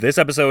This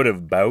episode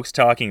of Bouts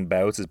Talking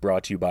Bouts is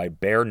brought to you by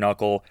Bare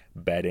Knuckle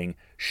Betting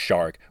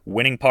Shark.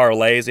 Winning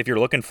parlays, if you're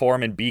looking for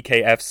them in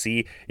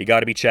BKFC, you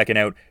got to be checking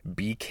out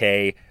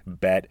BK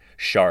Bet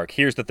Shark.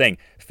 Here's the thing,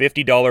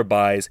 $50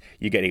 buys,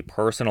 you get a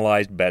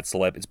personalized bet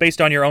slip. It's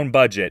based on your own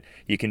budget.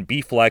 You can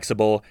be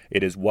flexible.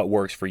 It is what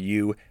works for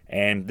you.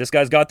 And this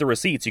guy's got the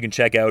receipts. You can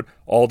check out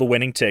all the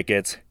winning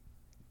tickets.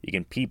 You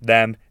can peep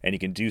them, and you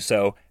can do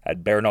so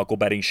at Bare Knuckle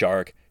Betting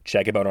Shark.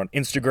 Check him out on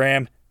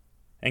Instagram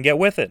and get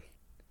with it.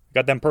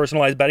 Got them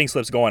personalized betting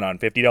slips going on,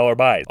 $50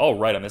 buys. All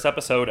right, on this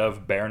episode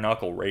of Bare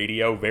Knuckle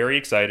Radio, very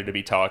excited to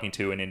be talking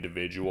to an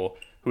individual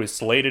who is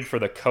slated for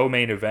the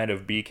co-main event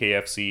of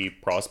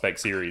BKFC Prospect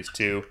Series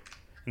 2,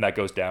 and that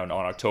goes down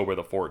on October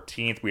the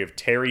 14th. We have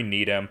Terry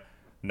Needham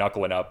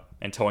knuckling up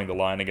and towing the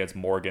line against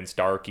Morgan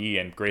Starkey,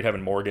 and great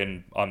having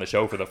Morgan on the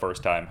show for the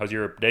first time. How's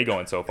your day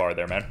going so far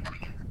there, man?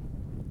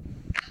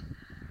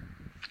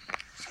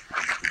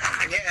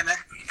 Yeah, man.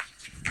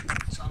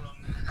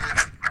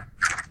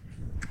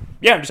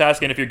 Yeah, I'm just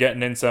asking if you're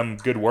getting in some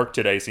good work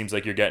today. Seems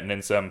like you're getting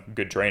in some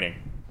good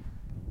training.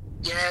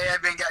 Yeah,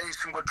 I've been getting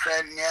some good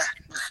training, yeah.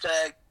 Just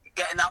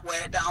getting that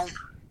weight down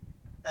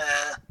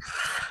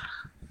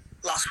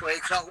last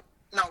week.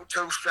 Not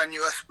too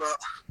strenuous, but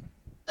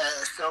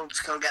still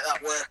get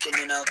that work in,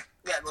 you know.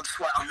 Get a good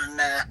sweat on and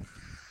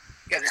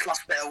get this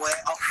last bit of weight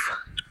off.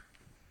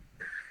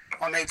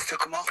 What needs to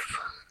come off.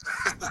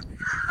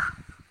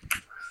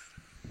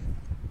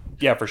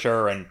 Yeah, for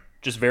sure, and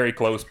just very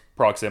close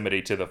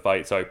proximity to the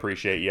fight, so I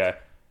appreciate you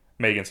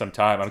making some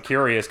time. I'm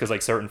curious, because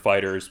like certain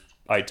fighters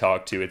I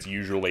talk to, it's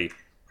usually,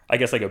 I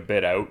guess, like a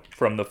bit out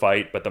from the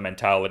fight, but the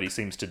mentality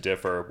seems to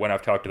differ when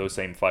I've talked to those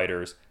same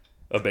fighters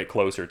a bit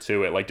closer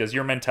to it. Like, does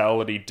your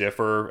mentality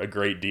differ a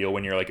great deal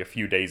when you're like a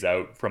few days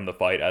out from the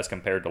fight as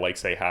compared to like,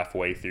 say,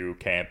 halfway through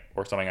camp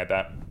or something like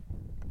that?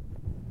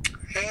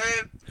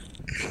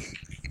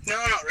 No,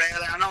 not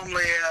really. I'm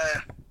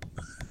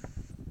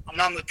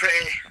normally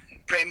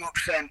pretty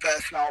much the same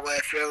person all the way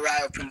through,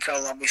 right up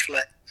until obviously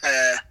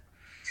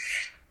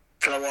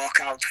till I walk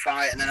out to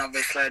fight, and then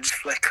obviously I just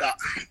flick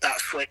that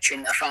switch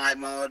into fight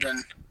mode,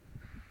 and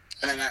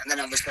then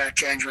obviously I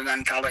change my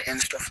mentality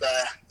and stuff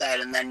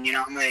there and then, you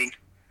know what I mean.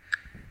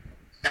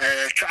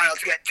 Try not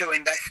to get too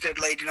invested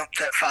leading up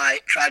to the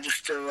fight. Try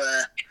just to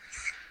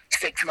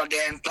stick to my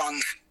game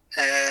plans,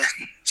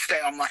 stay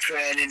on my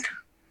training,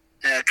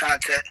 try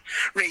not to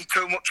read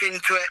too much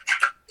into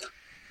it,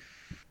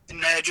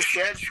 and just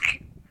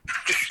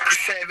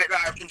save it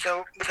right up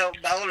until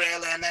bell,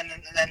 really, and then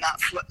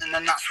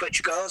that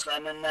switch goes,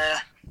 and then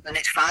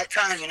it's fight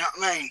time. You know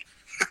what I mean?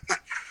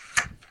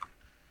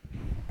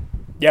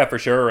 Yeah, for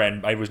sure.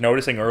 And I was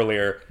noticing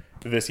earlier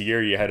this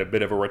year you had a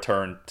bit of a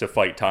return to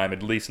fight time,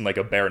 at least in like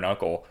a bare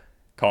knuckle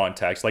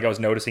context. Like I was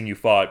noticing you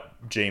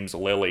fought James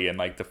Lilly in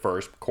like the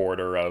first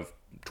quarter of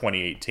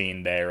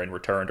 2018 there, and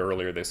returned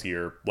earlier this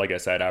year. Like I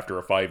said, after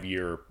a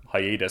 5-year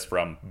hiatus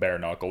from bare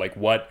knuckle. Like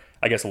what,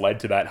 I guess, led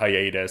to that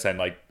hiatus, and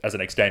like as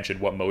an extension,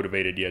 what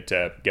motivated you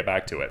to get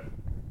back to it?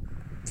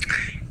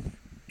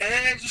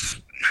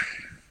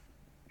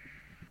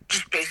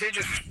 Just busy,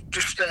 just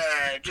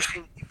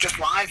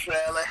life,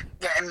 really.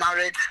 Getting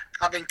married,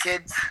 having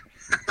kids.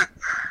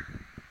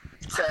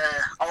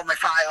 All my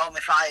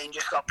fighting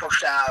just got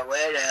pushed out of the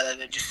way,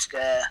 really. Just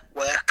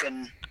work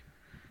and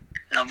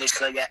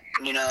obviously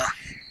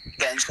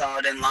getting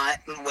started in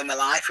life with my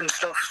life and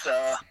stuff.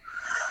 So,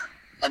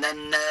 and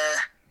then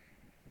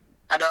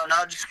I don't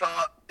know. Just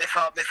thought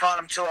before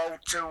I'm too old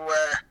to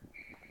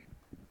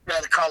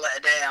really call it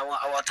a day, I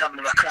want to have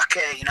another crack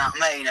at it. You know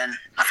what I mean? And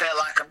I feel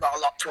like I've got a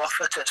lot to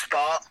offer to the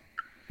sport.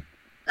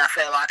 And I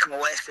feel like I'm a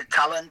wasted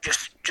talent.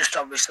 Just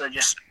obviously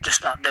just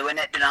not doing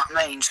it. Do you know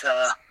what I mean?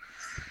 So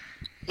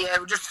yeah,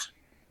 just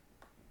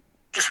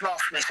more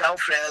for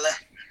myself really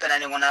than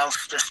anyone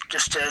else.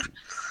 Just to,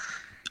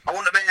 I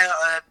wouldn't have been able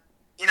to,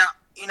 you know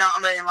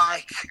what I mean?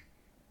 Like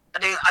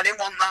I didn't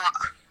want that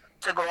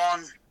to go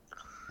on.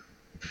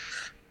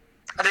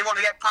 I didn't want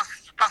to get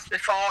past my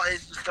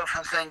 40s and stuff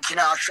and think,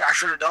 I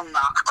should have done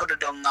that. I could have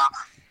done that.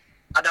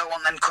 I don't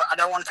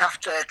want to have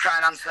to try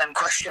and answer them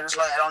questions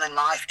later on in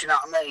life. Do you know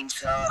what I mean?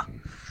 So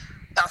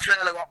that's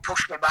really what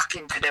pushed me back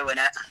into doing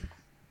it.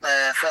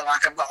 I feel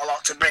like I've got a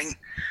lot to bring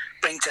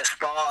to the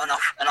sport and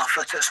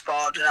offer to the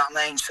sport. Do you know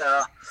what I mean? So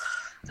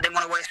I didn't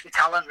want to waste my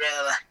talent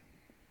really.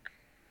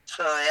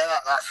 So yeah,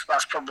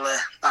 that's probably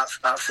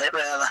that's it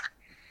really.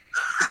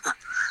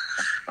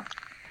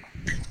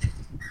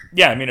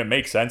 Yeah, I mean, it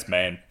makes sense,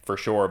 man, for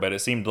sure, but it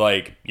seemed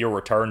like your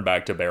return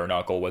back to bare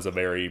knuckle was a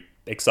very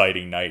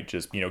exciting night,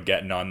 just,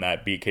 getting on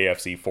that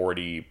BKFC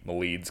 40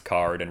 leads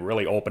card and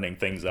really opening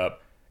things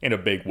up in a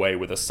big way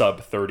with a sub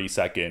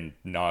 30-second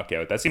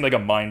knockout. That seemed like a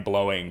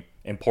mind-blowing,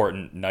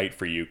 important night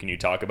for you. Can you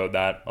talk about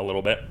that a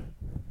little bit?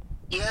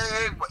 Yeah,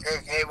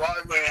 it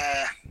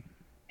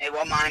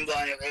was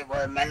mind-blowing, it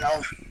was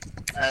mental.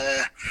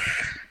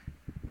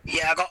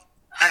 Yeah,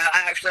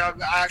 I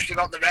actually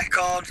got the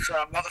record, so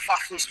I've got the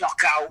fastest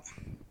knockout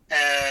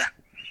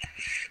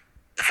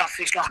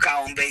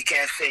on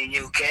BKFC in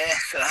UK,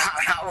 so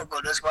that was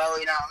good as well,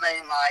 you know what I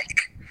mean?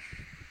 Like,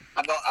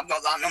 I've got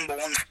that number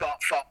 1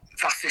 spot for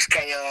fastest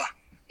KO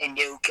in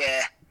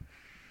UK.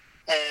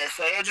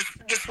 So yeah,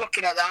 just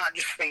looking at that,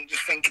 just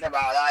thinking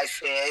about that,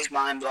 it's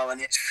mind blowing.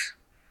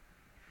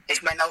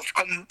 It's mental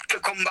to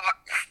come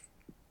back,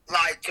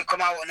 like to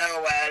come out of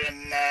nowhere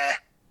and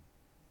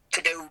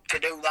to do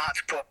that,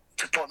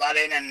 to put that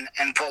in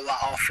and pull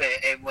that off.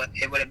 It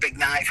was a big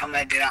night for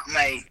me. Do you know what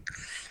I mean?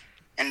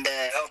 And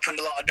opened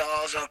a lot of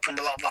doors, opened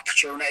a lot of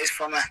opportunities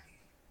for me.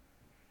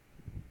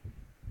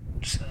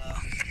 So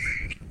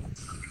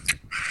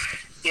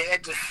yeah,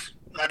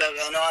 I don't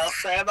really know what else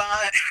to say about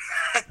it.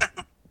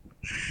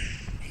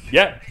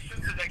 Yeah.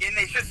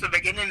 It's just the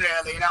beginning,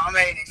 really, you know what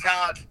I mean? It's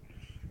hard.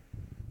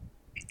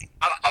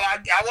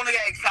 I want to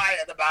get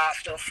excited about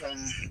stuff,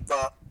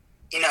 but,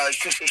 you know, it's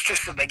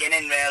just the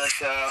beginning, really,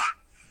 so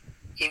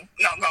you've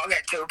not got to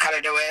get too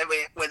carried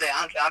away with it,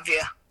 have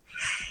you?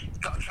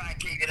 Got to try and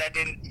keep your head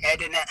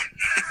in it.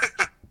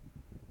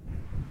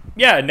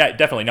 Yeah,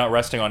 definitely not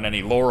resting on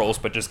any laurels,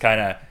 but just kind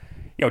of,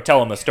 you know,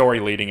 telling the story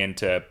leading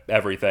into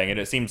everything. And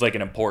it seems like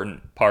an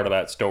important part of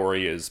that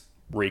story is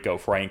Rico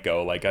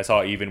Franco. Like, I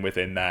saw even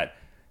within that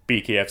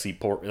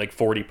BKFC like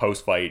 40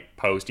 post-fight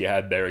post you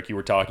had there, like you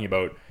were talking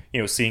about, you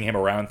know, seeing him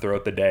around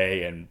throughout the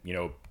day and, you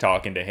know,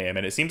 talking to him.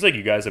 And it seems like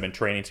you guys have been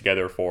training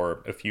together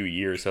for a few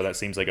years, so that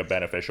seems like a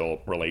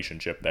beneficial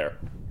relationship there.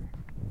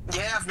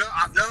 Yeah,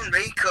 I've known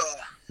Rico.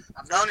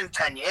 I've known him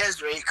 10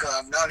 years, Rico.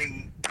 I've known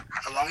him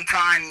a long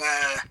time.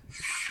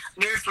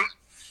 Knew him from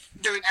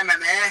doing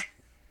MMA.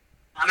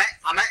 I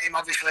met him,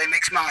 obviously,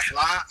 mixed martial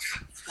arts.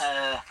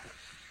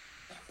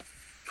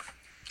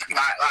 Like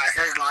I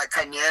said, like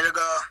 10 years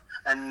ago.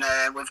 And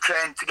we've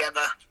trained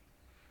together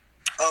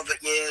over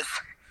years,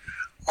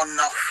 on and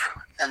off.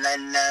 And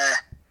then,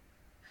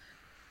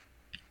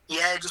 he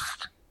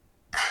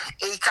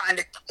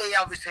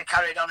obviously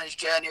carried on his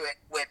journey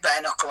with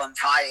bare knuckle and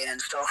fighting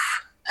and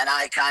stuff. And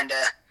I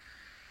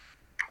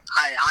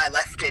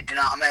left it, do you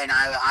know what I mean?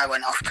 I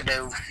went off to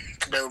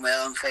do my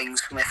own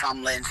things for my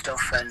family and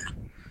stuff. And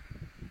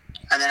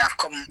then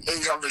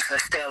he's obviously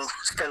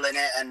still in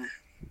it and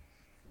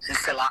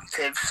still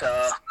active,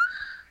 so.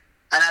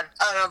 And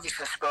I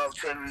obviously spoke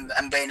to him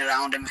and been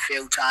around him a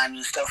few times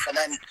and stuff, and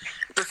then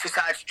just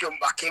decided to jump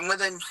back in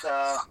with him.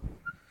 So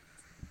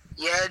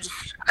yeah,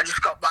 I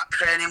just got back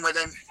training with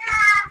him.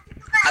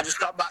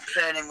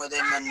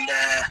 And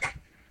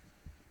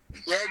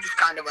yeah, just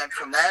kind of went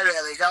from there.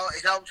 Really, he's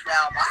helped me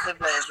out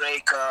massively as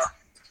Rico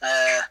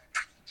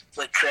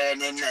with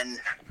training and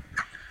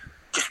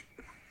just,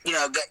 you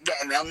know,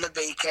 getting me on the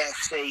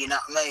BKFC. You know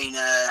what I mean?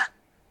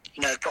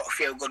 You know, he put a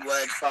few good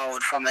words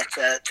forward from it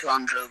to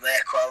Andrew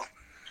Bakewell.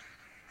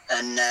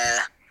 And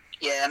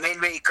yeah, I mean,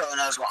 Rico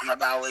knows what I'm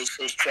about.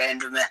 He's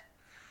trained with me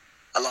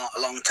a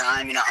long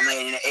time, you know what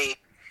I mean?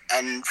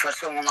 And for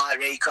someone like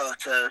Rico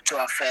to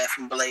have faith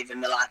and believe in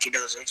me like he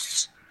does,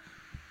 it's,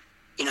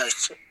 you know,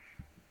 it's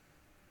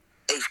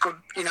good,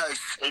 you know,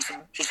 it's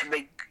a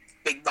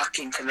big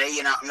backing to me,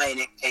 you know what I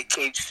mean? It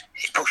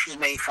pushes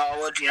me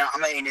forward, you know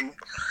what I mean? And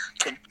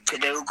to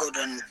do good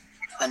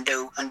and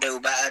do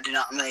better, do you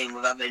know what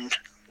I mean?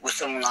 With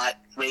someone like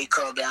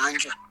Rico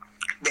behind you,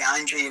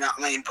 you know what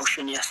I mean,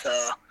 pushing you.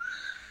 So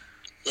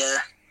yeah,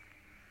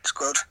 it's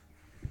good.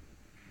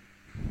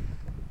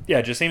 Yeah,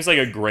 it just seems like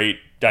a great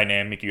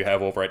dynamic you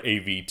have over at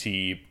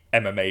AVT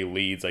MMA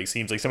Leeds. Like,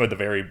 seems like some of the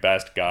very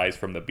best guys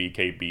from the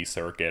BKB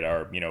circuit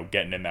are, you know,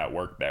 getting in that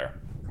work there.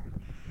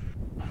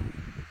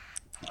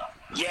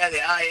 Yeah, they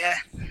are.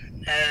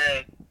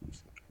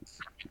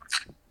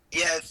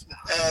 Yeah.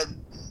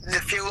 The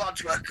few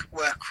lads work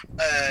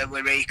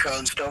with Rico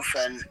and stuff,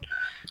 and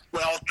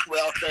we all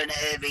train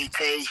at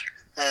AVT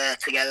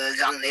together.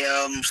 There's Anthony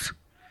Holmes,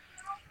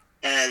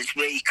 there's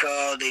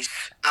Rico, there's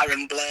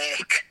Aaron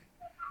Blake.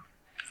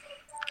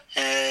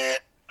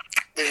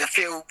 There's a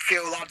few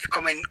lads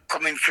coming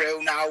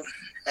through now.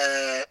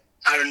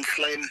 Aaron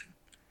Slim,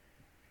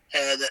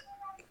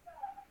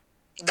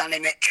 Danny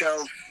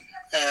Mitchell.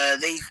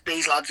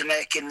 These lads are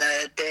making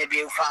their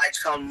debut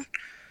fights on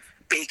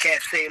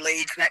BKFC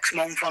Leeds next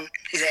month.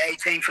 Is it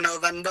 18th of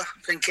November?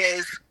 I think it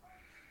is.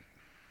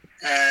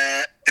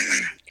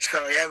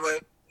 So yeah,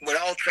 we're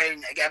all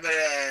training together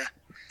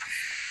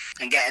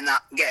and getting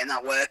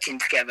that working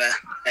together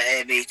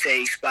at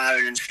AVT,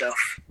 sparring and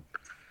stuff.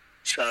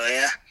 So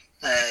yeah,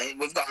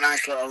 we've got a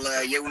nice little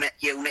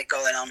unit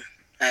going on,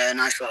 a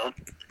nice little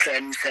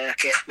training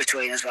circuit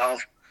between us all,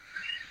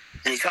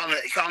 and it's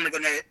only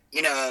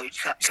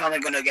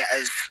gonna get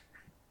us,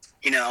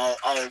 you know,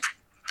 all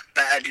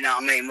better. Do you know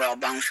what I mean? We're all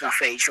bouncing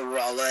off each other, we're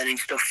all learning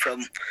stuff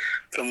from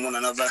one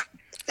another.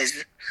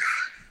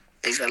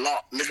 There's a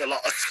lot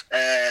of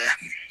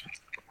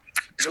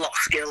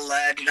skill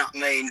there. Do you know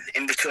what I mean?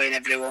 In between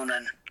everyone,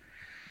 and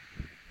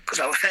because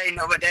I was saying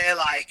the other day,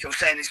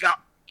 it's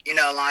not, you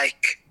know,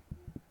 like,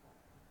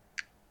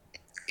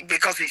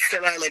 because it's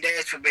still early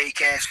days for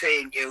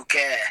BKFC in UK,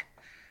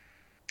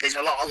 there's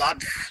a lot of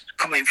lads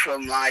coming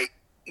from, like,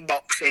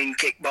 boxing,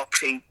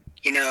 kickboxing,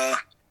 you know,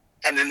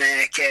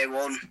 MMA,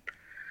 K1,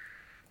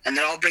 and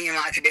they're all bringing,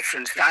 like, a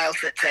different style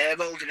to the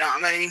table, do you know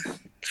what I mean?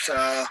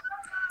 So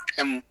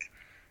and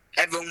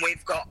everyone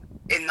we've got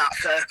in that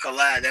circle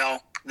there,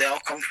 they all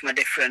come from a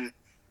different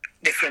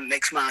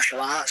mixed martial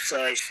arts.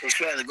 So it's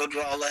really good.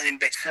 We're all learning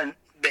bits and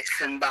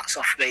bats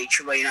off of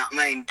each other. You know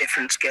what I mean?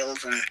 Different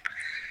skills, and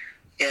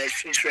yeah,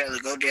 it's really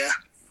good. Yeah.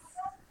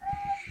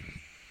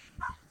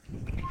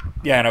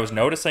 Yeah, and I was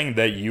noticing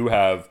that you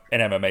have an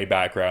MMA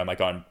background,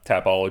 like on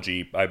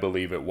Tapology, I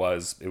believe it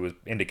was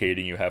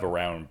indicating you have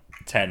around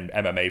 10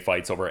 MMA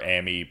fights over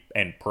AMI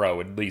and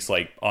Pro, at least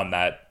like on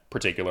that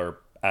particular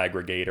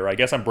aggregator. I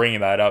guess I'm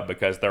bringing that up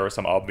because there are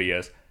some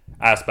obvious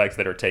aspects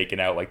that are taken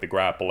out, like the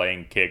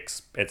grappling,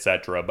 kicks,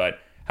 etc. But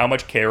how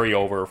much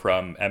carryover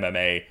from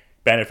MMA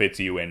benefits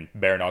you in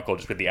bare knuckle,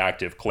 just with the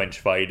active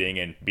clinch fighting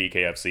and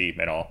BKFC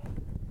and all?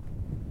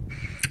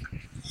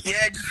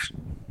 Yeah, just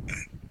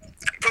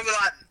probably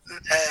like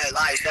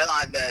I said,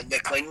 like the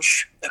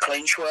clinch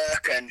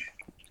work, and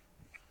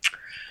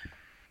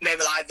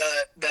maybe like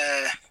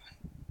the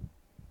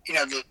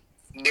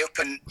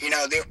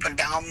up and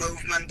down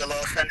movement, the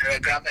low center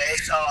of gravity,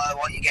 sort of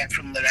what you get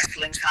from the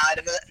wrestling side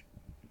of it,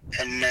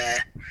 and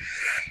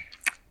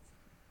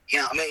you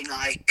know what I mean,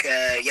 like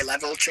your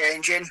level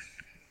changing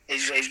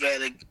is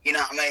really, you know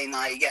what I mean,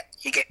 like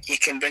you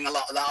can bring a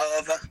lot of that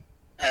over,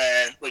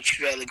 which is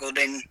really good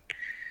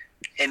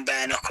in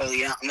bare knuckle,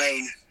 you know what I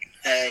mean.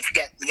 If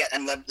you get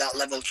that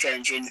level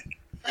changing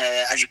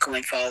as you're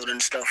coming forward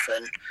and stuff,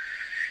 and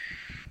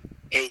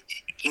it,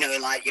 you know,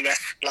 like your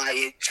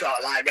sort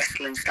of like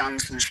wrestling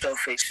stance and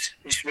stuff,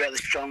 it's really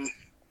strong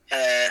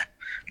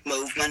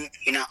movement,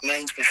 you know what I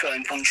mean, to be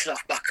throwing punches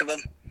off back of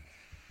them.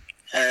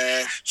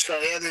 So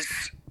yeah,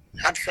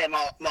 I'd say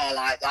more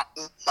like that,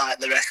 like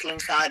the wrestling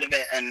side of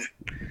it, and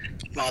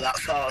more that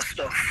sort of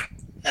stuff,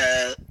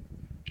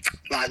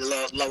 like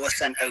the lower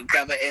centre of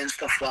gravity and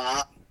stuff like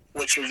that,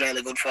 which is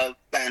really good for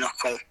bare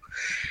knuckle.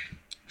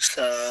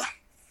 So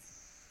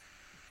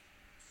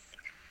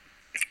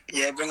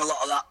yeah, bring a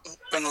lot of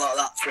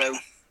that through.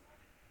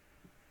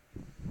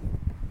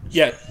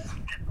 Yeah.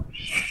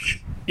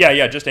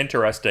 Yeah, just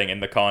interesting in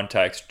the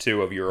context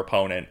too of your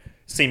opponent,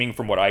 seeming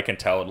from what I can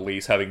tell at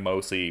least having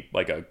mostly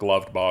like a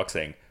gloved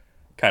boxing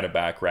kind of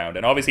background.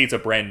 And obviously it's a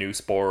brand new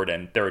sport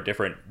and there are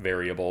different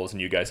variables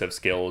and you guys have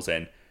skills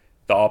and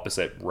the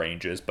opposite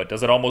ranges, but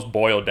does it almost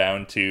boil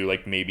down to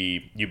like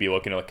maybe you'd be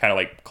looking to kind of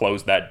like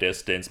close that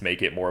distance,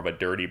 make it more of a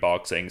dirty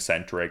boxing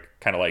centric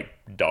kind of like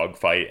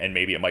dogfight, and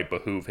maybe it might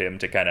behoove him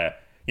to kind of,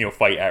 you know,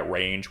 fight at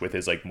range with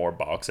his like more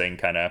boxing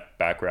kind of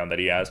background that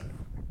he has?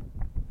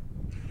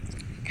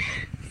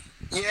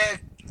 Yeah,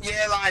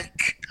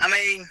 like, I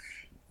mean,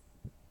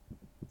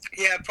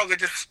 yeah, probably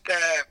just,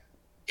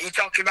 you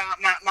talking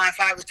about my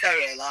fight with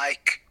Terry,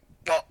 like,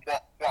 what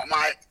am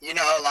I, you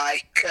know,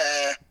 like,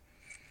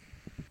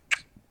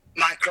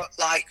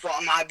 what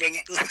am I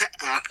bringing?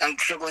 I'm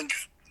struggling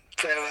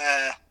to.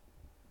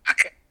 I'll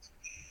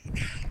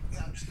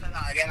just say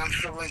that again. I'm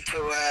struggling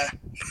to.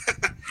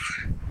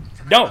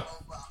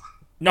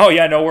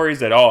 No,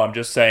 worries at all. I'm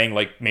just saying,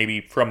 like,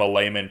 maybe from a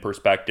layman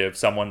perspective,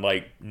 someone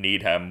like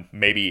Needham,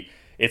 maybe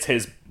it's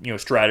his, you know,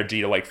 strategy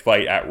to like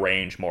fight at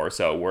range more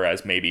so,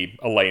 whereas maybe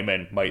a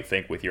layman might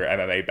think with your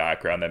MMA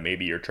background that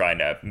maybe you're trying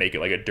to make it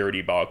like a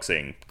dirty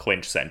boxing,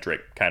 clinch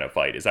centric kind of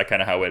fight. Is that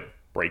kind of how it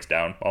breaks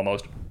down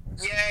almost?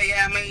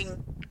 Yeah. I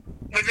mean,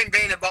 with him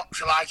being a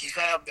boxer, like you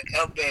said,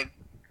 he'll be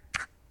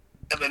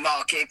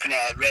more keeping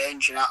it at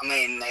range. You know what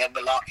I mean?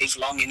 He's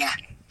long enough.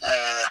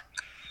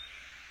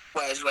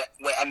 Whereas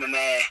with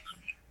MMA,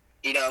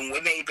 you know, and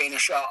with me being a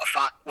short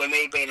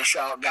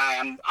guy,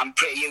 I'm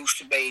pretty used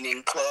to being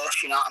in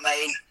close. You know what I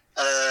mean?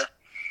 I'm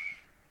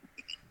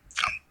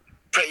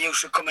pretty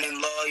used to coming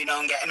in low, you know,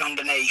 and getting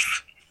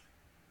underneath.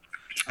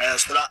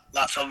 So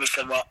that's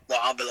obviously what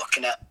I'll be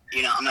looking at.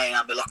 You know what I mean?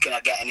 I'll be looking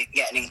at getting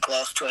in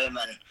close to him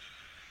and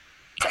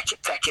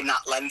taking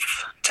that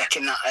length,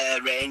 taking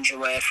that range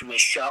away from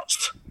his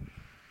shots,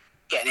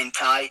 getting in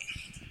tight.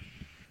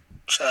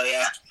 So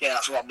yeah,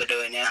 that's what I'll be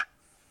doing. Yeah.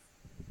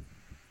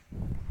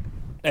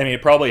 I mean,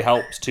 it probably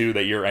helps too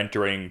that you're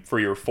entering for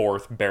your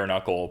fourth bare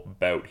knuckle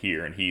bout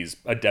here, and he's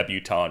a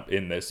debutant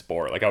in this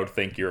sport. Like, I would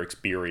think your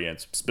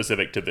experience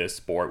specific to this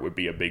sport would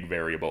be a big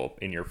variable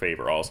in your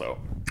favor, also.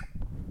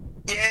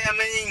 Yeah, I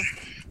mean,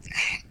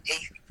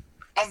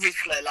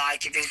 obviously,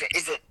 like, if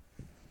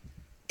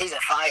he's a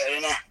fighter,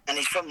 innit? And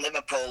he's from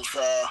Liverpool,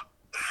 so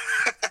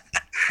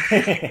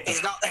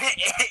he's not,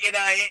 you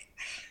know,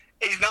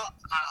 he's not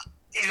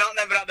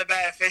never had a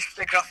bare fist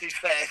across his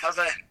face, has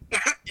he?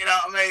 You know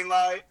what I mean?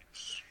 Like,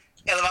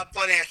 he'll have had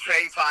plenty of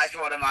street fights,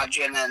 I would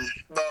imagine,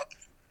 but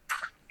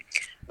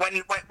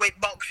when with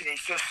boxing,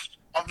 it's just,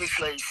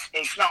 obviously,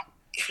 it's not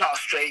a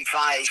street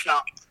fight. It's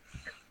not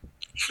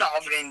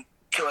over in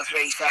 2 or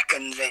 3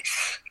 seconds.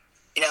 It's,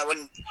 you know,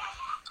 when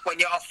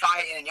you're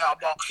fighting and you're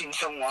boxing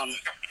someone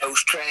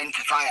who's trained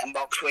to fight and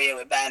box with you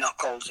with bare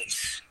knuckles,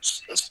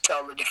 it's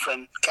totally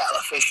different kettle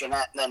of fish in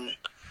it than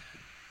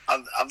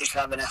obviously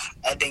having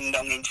a ding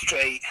dong in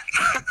street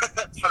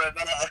for a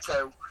minute or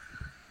two.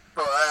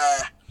 But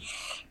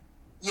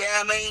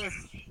yeah, I mean,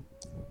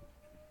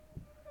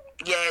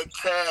 yeah,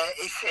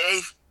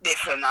 it's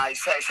different. Like,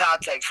 it's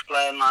hard to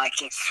explain.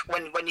 Like, it's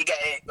when you get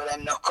it with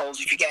them knuckles,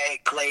 if you get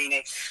it clean,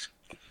 it's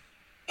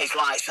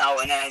lights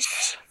out, and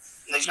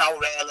there's no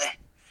really.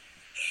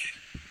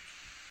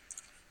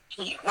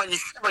 When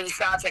you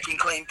start taking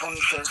clean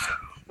punches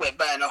with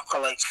bare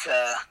knuckle, it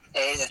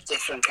is a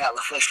different kettle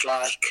of fish.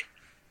 Like,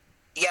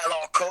 you get a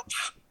lot of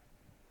cuts.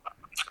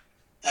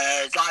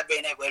 It's like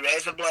being hit with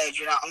razor blades.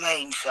 You know what I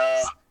mean? So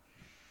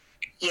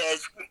yeah,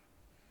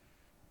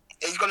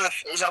 he's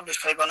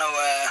obviously gonna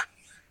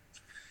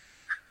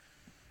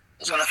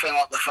think,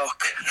 what the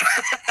fuck,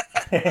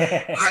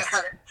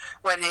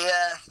 when he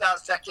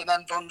starts taking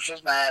them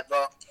punches, mate.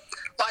 But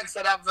like I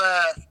said,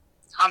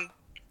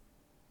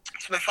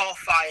 it's my fourth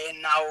fight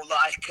in now,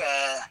 like,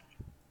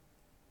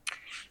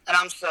 and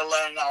I'm still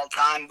learning all the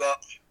time.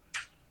 But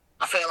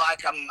I feel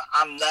like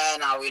I'm there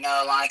now. You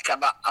know, like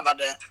I've had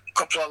a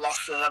couple of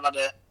losses. I've had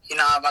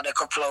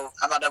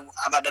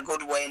a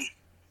good win.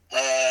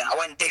 I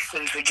went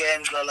distance with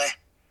James Lilly.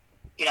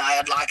 You know, I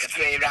had like a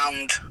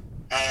 3-round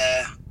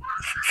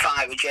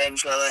fight with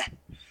James Lilly.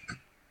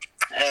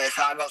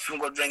 So I got some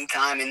good ring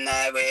time in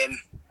there with him,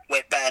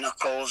 with bare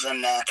knuckles,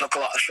 and took a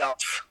lot of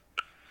shots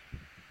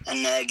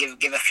and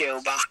give a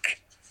few back.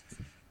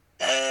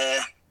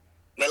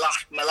 My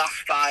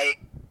last fight,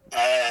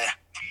 I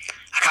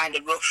kind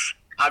of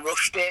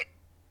rushed it.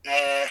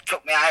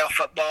 Took my eye off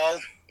at ball,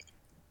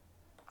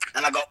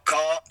 and I got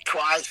caught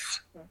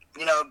twice.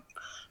 You know,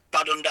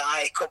 bad under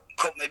eye, cut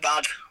me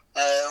bad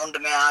under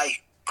my eye,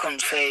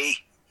 couldn't see.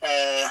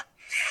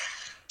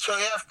 So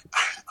yeah,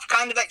 I've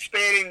kind of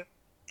experienced.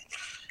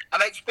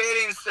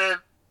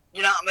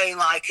 You know what I mean,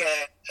 like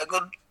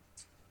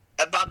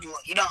a bad,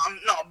 you know,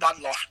 not a bad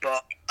loss,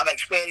 but I've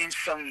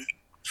experienced some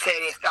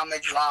serious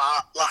damage. Like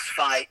that last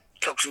fight,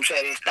 took some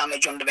serious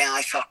damage under my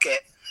eye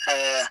socket.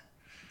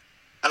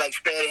 I've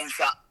experienced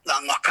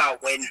that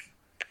knockout win,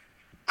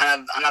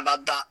 and I've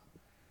had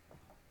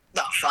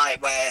that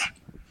fight where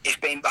it's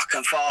been back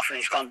and forth and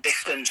it's gone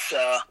distance.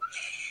 So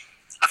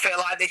I feel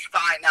like this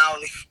fight now,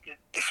 this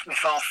is my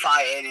fourth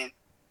fight in, and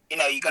you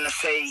know, you're gonna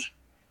see.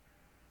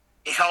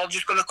 It's all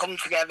just going to come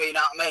together, you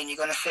know what I mean? You're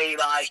going to see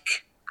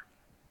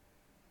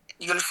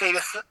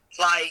this,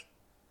 like,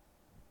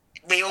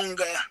 the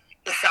hunger,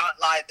 the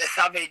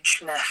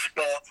savageness,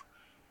 but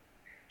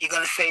you're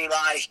going to see,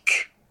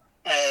 like,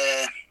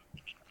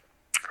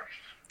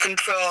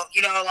 control,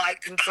 you know, like,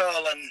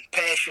 control and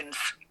patience,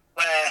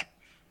 where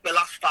my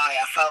last fight,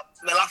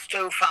 my last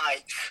two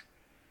fights,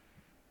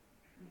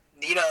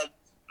 you know,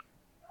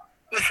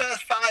 my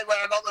first fight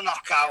where I got the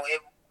knockout,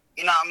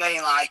 you know what I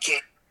mean, like,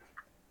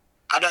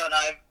 I don't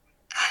know.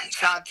 It's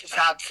hard to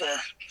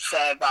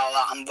say about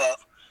that, but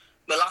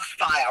my last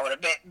fight, I was a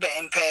bit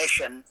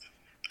impatient.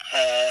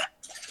 I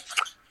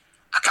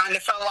kind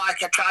of felt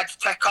like I tried to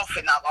take off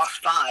in that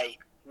last fight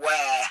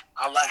where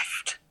I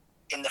left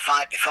in the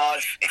fight before,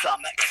 if that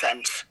makes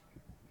sense.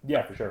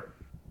 Yeah, for sure.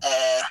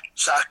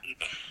 So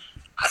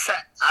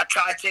I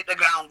tried to hit the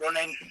ground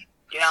running.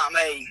 You know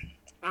what I mean?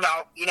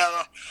 Without, you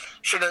know,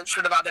 should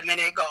have had a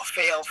minute, got a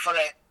feel for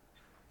it.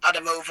 Had a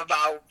move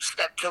about,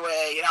 stepped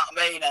away, you know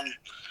what I mean? And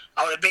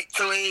I was a bit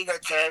too eager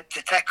to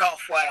take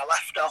off where I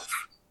left off,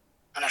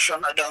 and I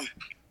shouldn't have done.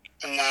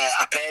 And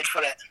I paid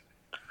for it.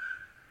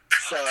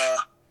 So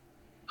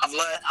I've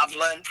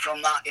learned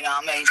from that, you know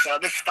what I mean? So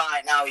this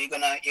fight now, you're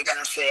gonna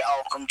see it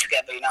all come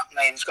together, you know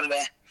what I mean? It's gonna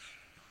be,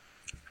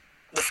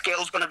 the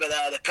skill's gonna be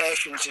there, the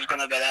patience is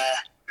gonna be there,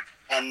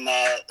 and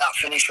that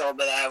finish will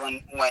be there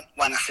when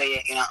I see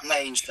it, you know what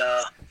I mean?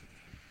 So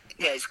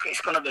yeah,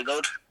 it's gonna be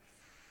good.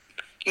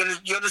 You're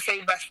going to see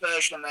the best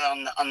version of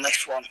me on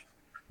this one,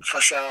 for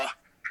sure.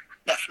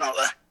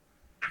 Definitely.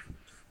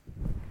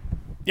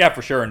 Yeah,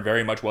 for sure, and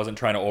very much wasn't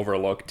trying to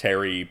overlook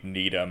Terry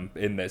Needham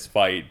in this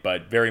fight,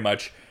 but very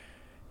much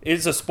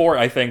is a sport,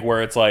 I think,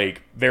 where it's,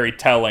 like, very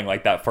telling,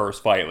 like, that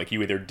first fight. Like,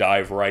 you either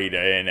dive right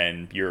in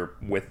and you're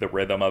with the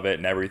rhythm of it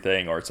and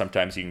everything, or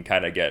sometimes you can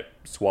kind of get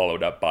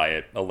swallowed up by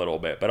it a little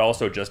bit. But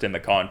also just in the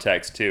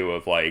context, too,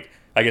 of, like,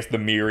 I guess the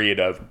myriad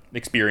of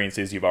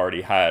experiences you've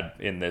already had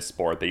in this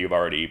sport that you've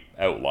already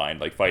outlined,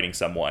 like fighting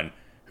someone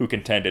who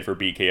contended for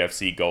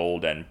BKFC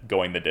gold and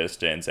going the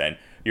distance, and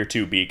your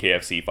two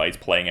BKFC fights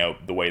playing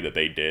out the way that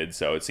they did.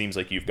 So it seems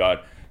like you've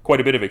got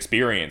quite a bit of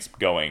experience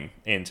going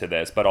into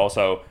this, but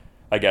also,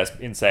 I guess,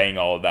 in saying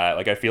all of that,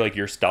 like, I feel like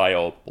your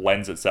style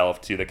lends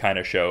itself to the kind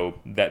of show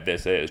that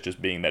this is,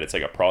 just being that it's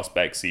like a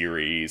prospect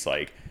series,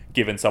 like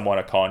giving someone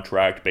a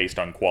contract based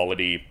on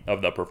quality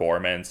of the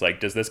performance. Like,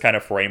 does this kind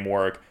of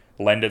framework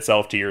lend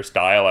itself to your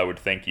style? I would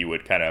think you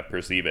would kind of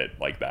perceive it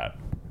like that.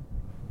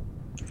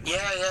 Yeah,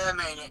 I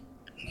mean,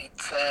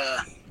 it's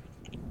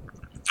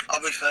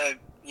obviously,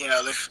 you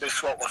know, this is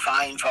what we're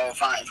fighting for. We're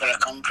fighting for a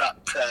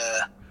contract,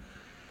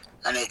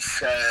 and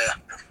it's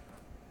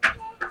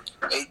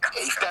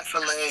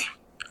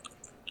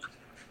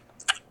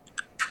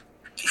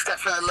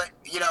definitely,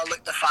 you know,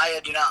 lit the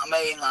fire. Do you know what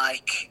I mean?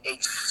 Like,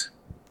 it's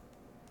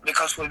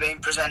because we've been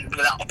presented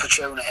with that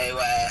opportunity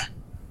where,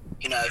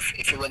 you know,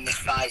 if you win this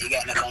fight, you're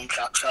getting a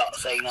contract, sort of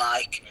thing.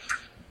 Like,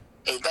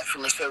 it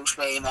definitely suits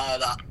me more,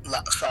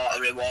 that sort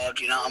of reward,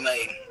 you know what I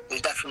mean?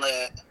 There's definitely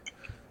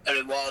a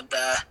reward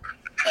there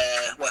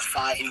worth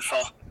fighting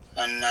for.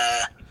 And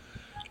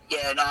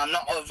yeah, no, I'm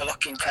not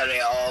overlooking Terry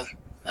at all.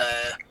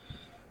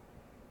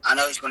 I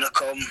know he's going to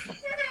come,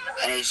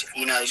 and he's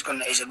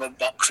a good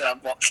boxer.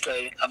 I've watched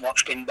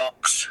him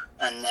box,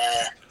 and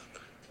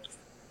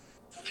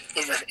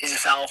he's a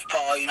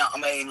southpaw, you know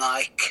what I mean?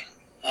 Like,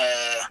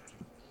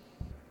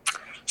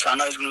 so I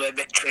know he's going to be a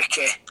bit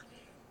tricky,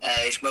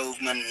 his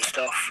movement and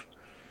stuff.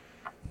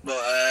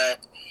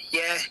 But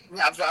yeah,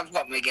 I've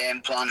got my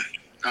game plan.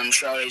 I'm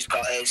sure he's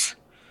got his,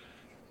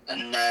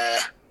 and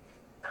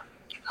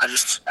I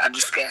just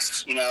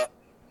guess, you know,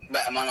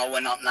 better man will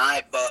win that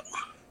night. But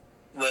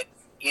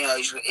you know,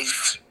 he's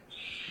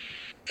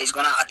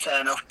going to have to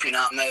turn up, you know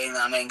what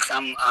I mean?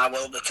 Because I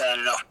will be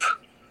turning up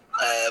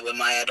with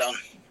my head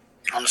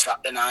on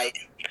Saturday night.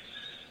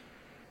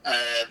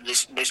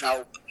 There's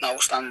no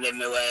standing in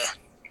my way.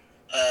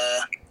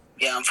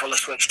 Yeah, I'm fully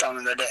switched on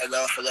and ready to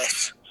go for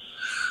this.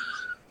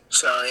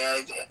 So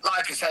yeah,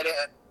 like I said,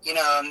 you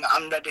know,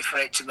 I'm ready for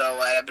it to go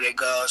wherever it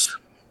goes.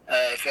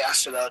 If it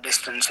has to go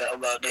distance, it'll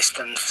go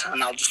distance,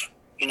 and I'll just,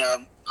 you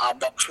know, I'll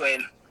box with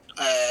him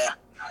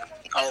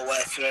all the way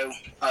through.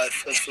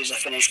 If there's a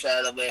finish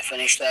there, there'll be a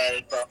finish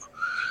there. But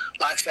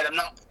like I said, I'm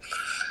not.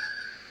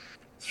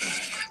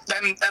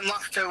 Them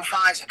last two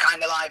fights are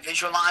kind of like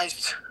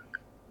visualised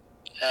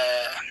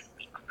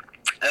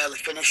early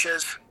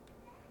finishers,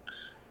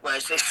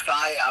 whereas this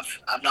fight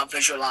I've not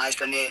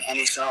visualised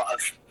any sort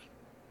of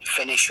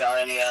finish or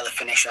any early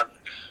finish.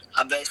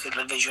 I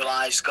basically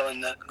visualised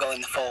going the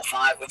full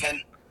fight with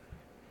him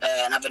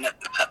and having a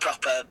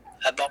proper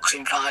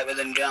boxing fight with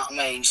him. Do you know what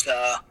I mean?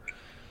 So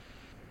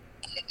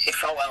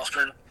if all else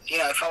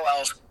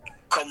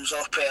comes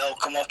up, it'll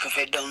come up. If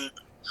it doesn't,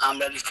 I'm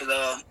ready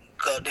to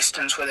go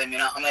distance with him. You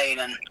know what I mean?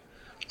 And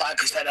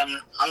like I said, I'm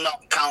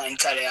not counting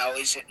Terry out.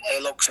 He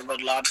looks a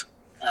good lad,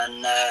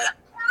 and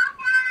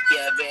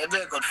yeah, it'll be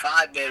a good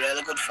fight. Be a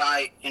really good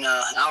fight. You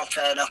know, I'll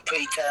turn up,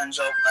 he turns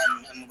up,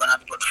 and we're gonna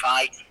have a good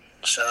fight.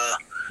 So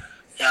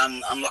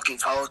yeah, I'm looking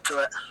forward to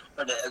it.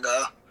 Ready to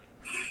go.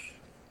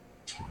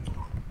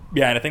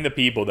 Yeah, and I think the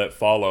people that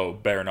follow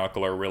Bare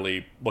Knuckle are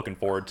really looking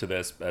forward to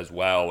this as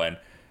well. And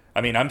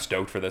I mean, I'm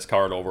stoked for this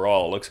card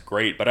overall. It looks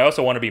great, but I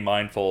also want to be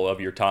mindful of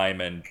your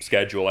time and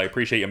schedule. I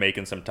appreciate you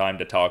making some time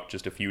to talk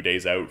just a few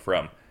days out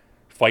from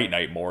fight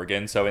night,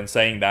 Morgan. So in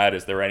saying that,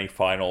 is there any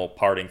final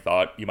parting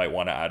thought you might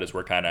want to add as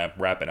we're kind of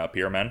wrapping up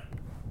here, man?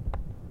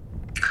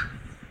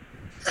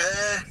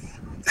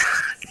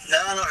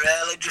 No, not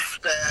really. Just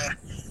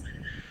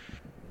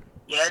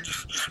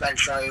just make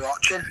sure you're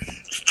watching.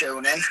 Just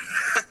tune in.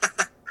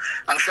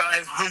 I'm sure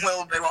everyone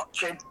will be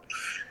watching.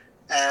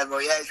 But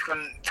yeah, it's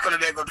going to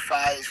be a good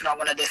fight. It's not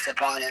going to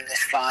disappoint in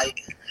this fight.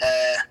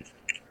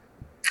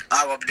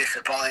 I won't be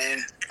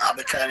disappointing. I'll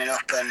be turning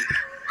up, and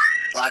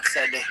like I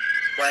said,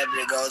 wherever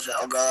it goes,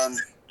 it'll go. And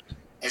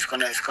it's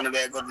going to be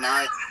a good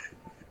night.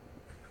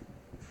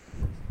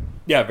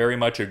 Yeah, very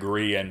much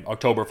agree. And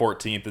October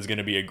 14th is going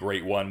to be a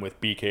great one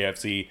with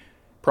BKFC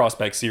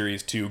Prospect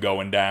Series 2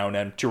 going down.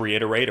 And to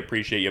reiterate,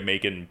 appreciate you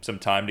making some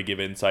time to give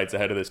insights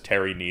ahead of this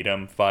Terry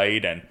Needham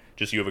fight. And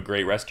just you have a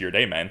great rest of your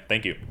day, man.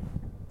 Thank you.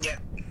 Yeah.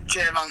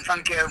 Cheers, man.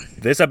 Thank you.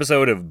 This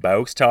episode of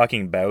Bouts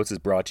Talking Bouts is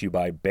brought to you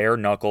by Bare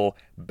Knuckle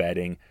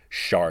Betting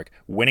Shark.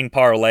 Winning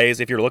parlays.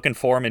 If you're looking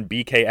for them in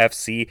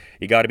BKFC,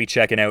 you got to be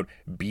checking out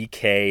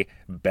BK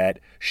Bet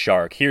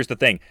Shark. Here's the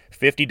thing.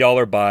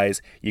 $50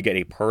 buys, you get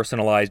a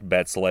personalized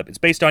bet slip. It's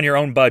based on your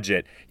own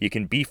budget. You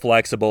can be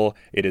flexible.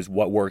 It is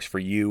what works for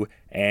you.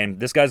 And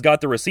this guy's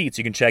got the receipts.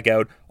 You can check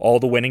out all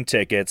the winning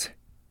tickets.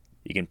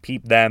 You can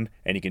peep them,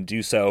 and you can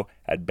do so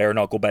at Bare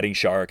Knuckle Betting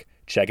Shark.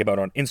 Check him out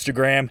on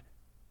Instagram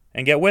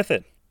and get with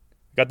it.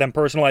 Got them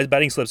personalized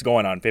betting slips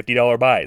going on, $50 buys.